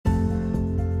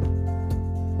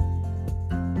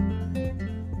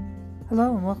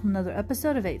Hello and welcome to another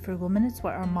episode of 8 Frugal Minutes,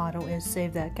 where our motto is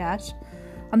Save That Cash.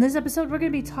 On this episode, we're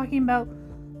going to be talking about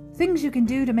things you can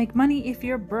do to make money if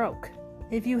you're broke.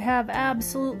 If you have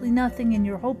absolutely nothing and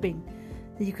you're hoping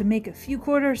that you can make a few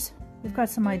quarters, we've got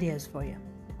some ideas for you.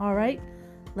 All right,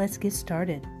 let's get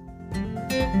started.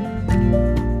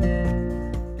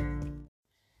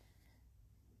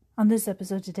 On this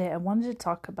episode today, I wanted to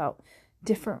talk about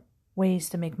different ways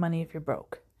to make money if you're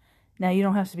broke. Now, you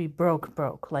don't have to be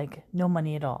broke, like no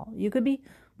money at all. You could be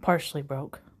partially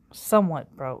broke,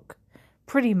 somewhat broke,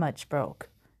 pretty much broke,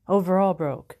 overall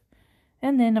broke.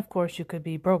 And then, of course, you could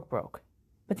be broke.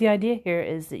 But the idea here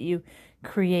is that you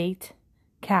create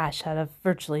cash out of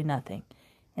virtually nothing.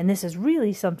 And this is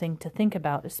really something to think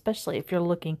about, especially if you're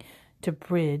looking to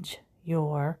bridge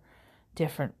your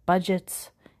different budgets,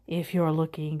 if you're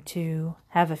looking to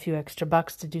have a few extra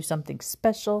bucks to do something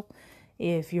special,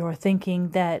 if you're thinking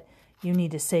that you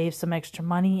need to save some extra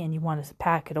money and you want to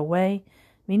pack it away.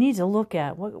 You need to look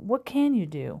at what can you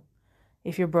do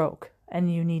if you're broke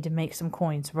and you need to make some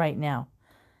coins right now.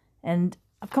 And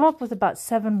I've come up with about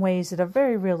 7 ways that are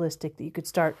very realistic that you could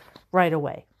start right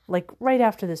away, like right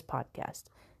after this podcast.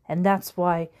 And that's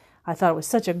why I thought it was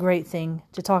such a great thing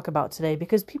to talk about today,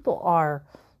 because people are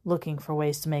looking for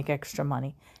ways to make extra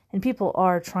money and people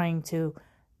are trying to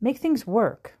make things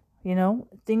work. You know,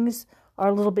 things are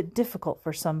a little bit difficult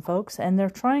for some folks, and they're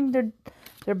trying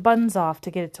their buns off to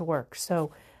get it to work.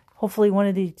 So hopefully one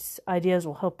of these ideas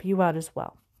will help you out as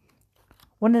well.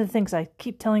 One of the things I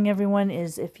keep telling everyone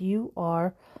is if you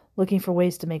are looking for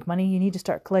ways to make money, you need to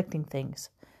start collecting things.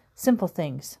 Simple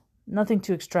things, nothing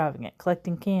too extravagant.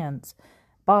 Collecting cans,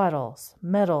 bottles,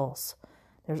 metals.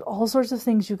 There's all sorts of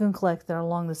things you can collect that are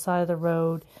along the side of the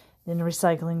road, in the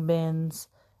recycling bins,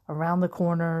 around the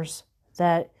corners,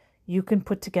 that you can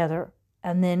put together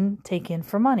and then take in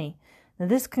for money. Now,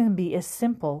 this can be as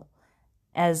simple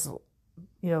as,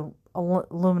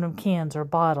 aluminum cans or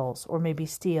bottles, or maybe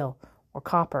steel or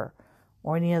copper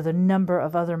or any other number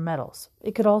of other metals.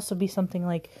 It could also be something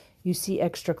like you see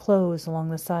extra clothes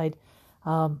along the side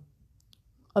of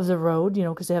the road,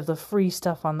 because they have the free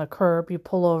stuff on the curb. You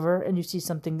pull over and you see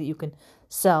something that you can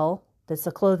sell that's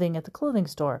the clothing at the clothing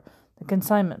store, the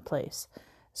consignment place.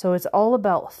 So it's all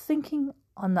about thinking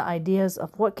on the ideas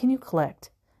of what can you collect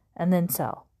and then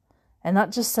sell. And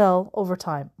not just sell over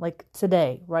time, like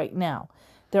today, right now.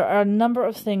 There are a number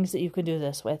of things that you can do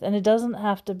this with. And it doesn't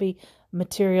have to be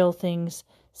material things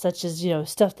such as,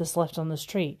 stuff that's left on the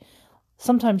street.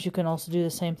 Sometimes you can also do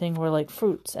the same thing where like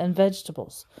fruits and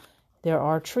vegetables. There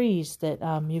are trees that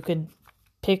you can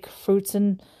pick fruits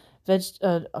and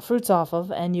fruits off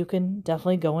of, and you can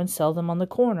definitely go and sell them on the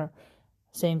corner.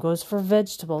 Same goes for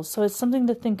vegetables. So it's something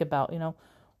to think about,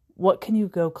 what can you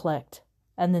go collect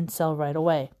and then sell right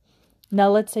away? Now,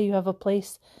 let's say you have a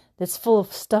place that's full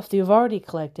of stuff that you've already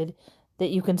collected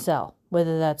that you can sell,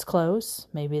 whether that's clothes,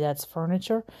 maybe that's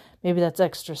furniture, maybe that's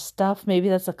extra stuff, maybe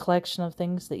that's a collection of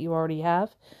things that you already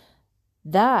have.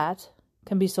 That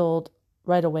can be sold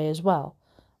right away as well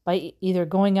by either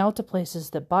going out to places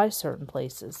that buy certain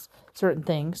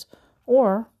things,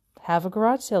 or have a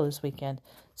garage sale this weekend.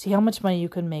 See how much money you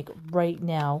can make right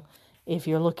now if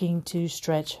you're looking to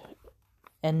stretch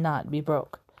and not be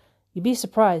broke. You'd be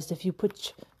surprised if you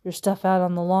put your stuff out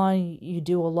on the lawn, you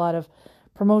do a lot of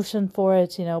promotion for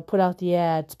it, put out the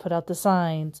ads, put out the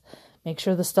signs, make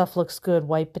sure the stuff looks good,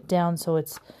 wipe it down so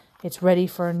it's ready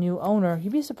for a new owner.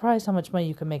 You'd be surprised how much money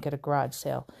you can make at a garage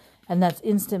sale. And that's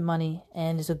instant money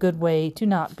and is a good way to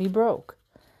not be broke.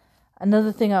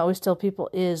 Another thing I always tell people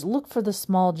is look for the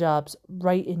small jobs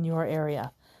right in your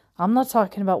area. I'm not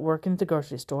talking about working at the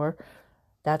grocery store.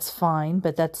 That's fine,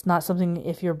 but that's not something,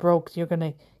 if you're broke, you're going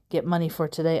to get money for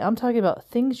today. I'm talking about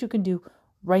things you can do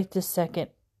right this second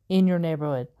in your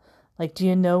neighborhood. Like, do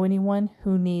you know anyone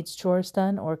who needs chores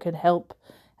done or could help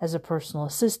as a personal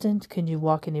assistant? Can you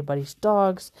walk anybody's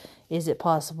dogs? Is it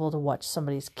possible to watch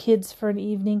somebody's kids for an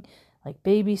evening, like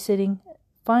babysitting?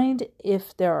 Find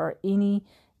if there are any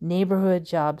neighborhood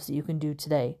jobs that you can do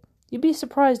today. You'd be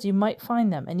surprised you might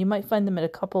find them, and you might find them at a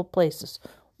couple of places.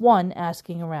 One,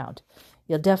 asking around.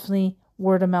 You'll definitely,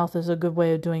 word of mouth is a good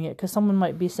way of doing it, because someone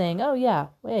might be saying, oh yeah,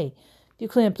 hey, if you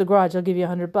clean up the garage, I'll give you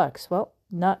 $100. Well,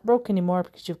 not broke anymore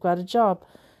because you've got a job.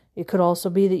 It could also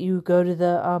be that you go to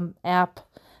the app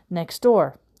next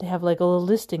door. They have like a little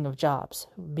listing of jobs.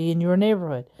 Be in your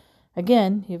neighborhood.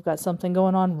 Again, you've got something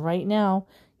going on right now.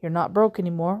 You're not broke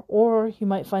anymore. Or you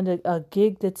might find a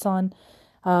gig that's on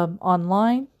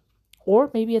online,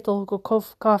 or maybe at the local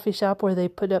coffee shop where they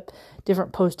put up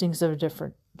different postings of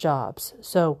different jobs.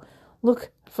 So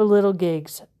look for little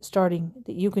gigs starting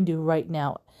that you can do right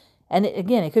now And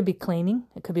again, it could be cleaning.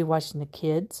 It could be watching the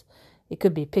kids. It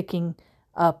could be picking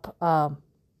up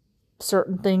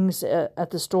certain things at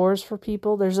the stores for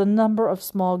people. There's a number of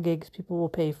small gigs people will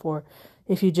pay for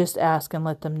if you just ask and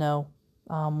let them know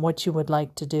what you would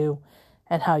like to do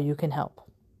and how you can help.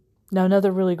 Now,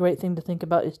 another really great thing to think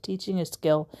about is teaching a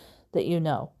skill that you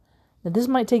know. Now, this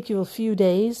might take you a few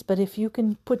days, but if you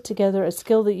can put together a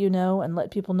skill that you know and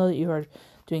let people know that you are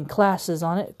doing classes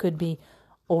on it, it could be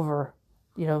over,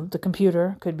 the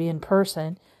computer, could be in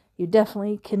person, you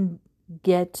definitely can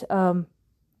get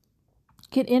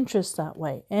interest that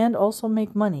way and also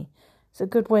make money. It's a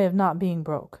good way of not being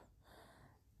broke.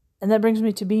 And that brings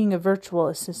me to being a virtual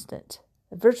assistant.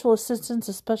 A virtual assistant,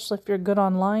 especially if you're good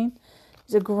online,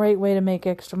 is a great way to make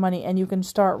extra money, and you can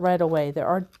start right away. There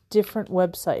are different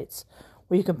websites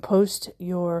where you can post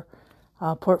your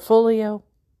portfolio,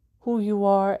 who you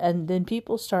are, and then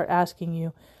people start asking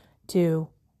you to,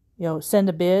 send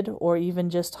a bid or even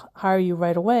just hire you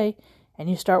right away, and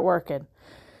you start working.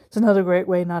 It's another great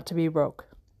way not to be broke.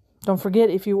 Don't forget,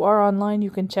 if you are online, you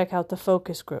can check out the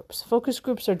focus groups. Focus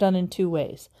groups are done in 2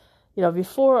 ways.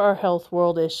 Before our health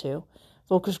world issue,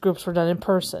 focus groups were done in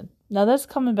person. Now that's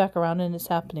coming back around and it's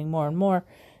happening more and more.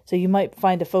 So you might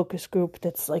find a focus group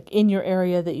that's like in your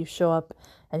area that you show up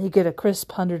and you get a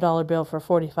crisp $100 bill for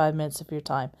 45 minutes of your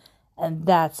time. And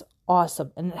that's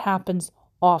awesome. And it happens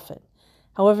often.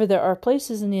 However, there are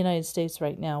places in the United States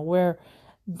right now where,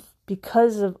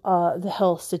 because of the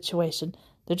health situation,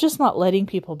 they're just not letting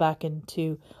people back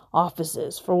into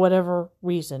offices for whatever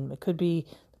reason. It could be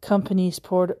companies'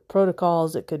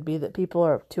 protocols. It could be that people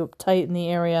are too uptight in the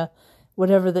area,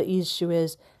 whatever the issue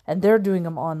is, and they're doing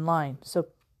them online. So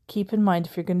keep in mind,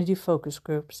 if you're going to do focus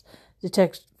groups, to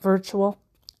check virtual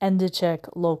and to check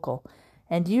local.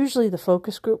 And usually the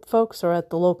focus group folks are at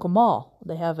the local mall.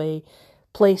 They have a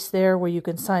place there where you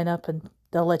can sign up and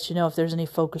they'll let you know if there's any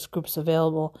focus groups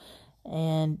available.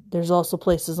 And there's also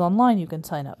places online you can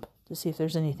sign up to see if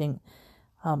there's anything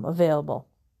available.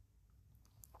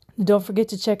 Don't forget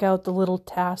to check out the little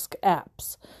task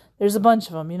apps. There's a bunch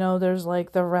of them. There's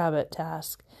like the Rabbit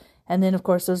task. And then, of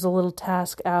course, there's a little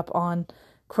task app on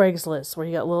Craigslist where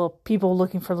you got little people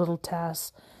looking for little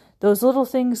tasks. Those little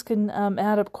things can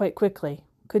add up quite quickly.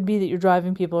 Could be that you're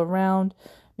driving people around.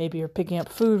 Maybe you're picking up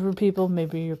food for people.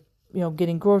 Maybe you're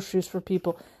getting groceries for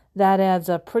people. That adds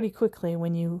up pretty quickly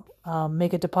when you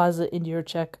make a deposit into your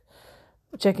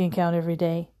checking account every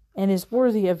day, and is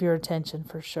worthy of your attention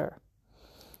for sure.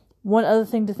 One other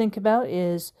thing to think about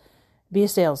is be a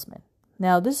salesman.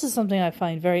 Now, this is something I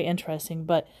find very interesting,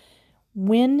 but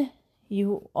when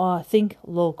you think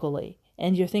locally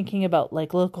and you're thinking about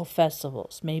like local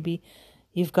festivals, maybe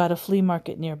you've got a flea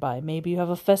market nearby, maybe you have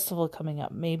a festival coming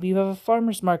up, maybe you have a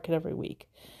farmer's market every week.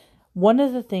 One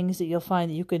of the things that you'll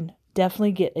find that you can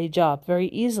definitely get a job very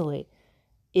easily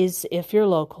is if you're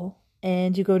local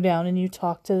and you go down and you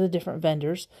talk to the different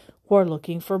vendors who are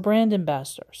looking for brand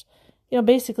ambassadors.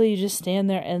 Basically you just stand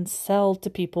there and sell to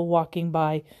people walking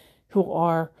by who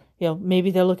are,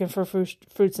 maybe they're looking for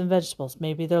fruits and vegetables.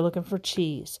 Maybe they're looking for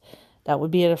cheese. That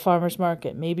would be at a farmer's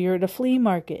market. Maybe you're at a flea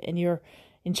market and you're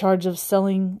in charge of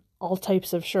selling all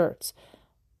types of shirts.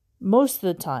 Most of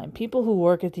the time, people who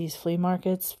work at these flea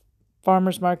markets,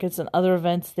 farmers markets, and other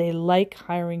events, they like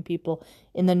hiring people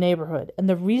in the neighborhood. And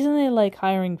the reason they like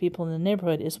hiring people in the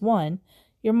neighborhood is, one,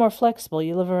 you're more flexible.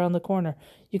 You live around the corner.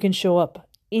 You can show up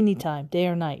anytime, day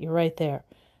or night. You're right there.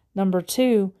 Number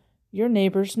two, your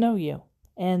neighbors know you.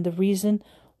 And the reason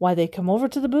why they come over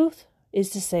to the booth is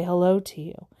to say hello to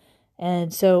you.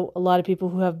 And so a lot of people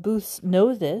who have booths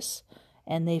know this,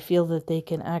 and they feel that they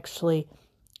can actually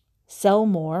sell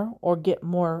more or get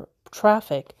more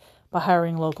traffic by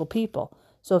hiring local people.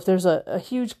 So if there's a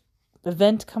huge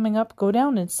event coming up, go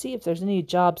down and see if there's any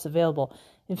jobs available.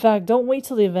 In fact, don't wait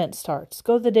till the event starts.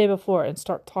 Go the day before and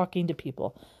start talking to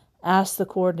people. Ask the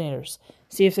coordinators.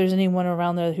 See if there's anyone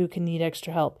around there who can need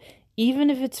extra help. Even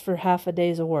if it's for half a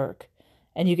day's of work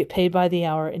and you get paid by the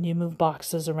hour and you move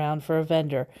boxes around for a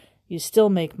vendor, you still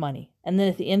make money. And then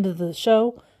at the end of the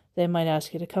show, they might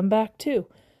ask you to come back too.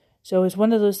 So it's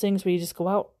one of those things where you just go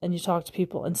out and you talk to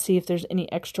people and see if there's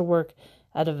any extra work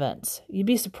at events. You'd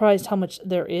be surprised how much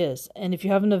there is. And if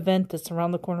you have an event that's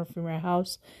around the corner from your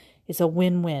house, it's a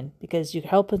win-win because you're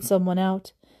helping someone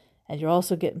out and you're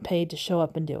also getting paid to show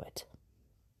up and do it.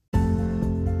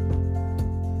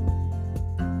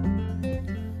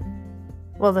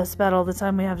 Well, that's about all the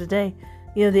time we have today.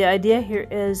 The idea here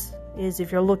is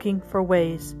if you're looking for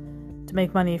ways to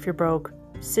make money if you're broke,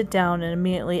 sit down and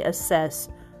immediately assess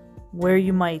where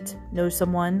you might know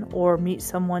someone or meet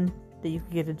someone that you can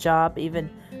get a job, even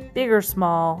big or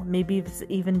small, maybe it's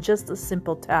even just a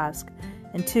simple task.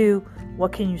 And 2,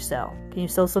 what can you sell? Can you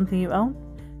sell something you own?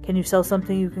 Can you sell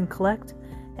something you can collect?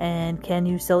 And can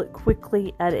you sell it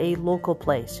quickly at a local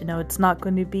place? It's not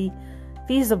going to be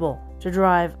feasible to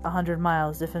drive 100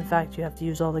 miles if in fact you have to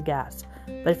use all the gas.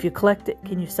 But if you collect it,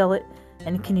 can you sell it?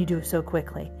 And can you do it so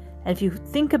quickly? And if you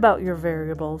think about your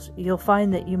variables, you'll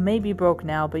find that you may be broke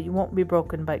now, but you won't be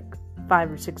broken by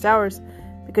 5 or 6 hours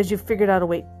because you've figured out a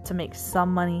way to make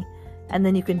some money, and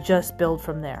then you can just build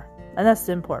from there. And that's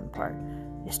the important part.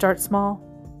 You start small,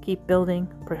 keep building.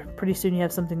 Pretty soon you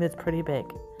have something that's pretty big.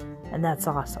 And that's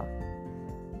awesome.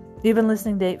 You've been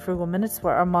listening to 8 Frugal Minutes,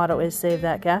 where our motto is Save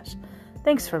That Cash.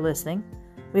 Thanks for listening.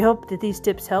 We hope that these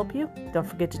tips help you. Don't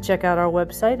forget to check out our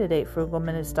website at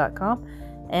 8frugalminutes.com.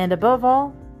 And above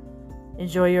all,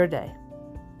 enjoy your day.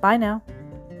 Bye now.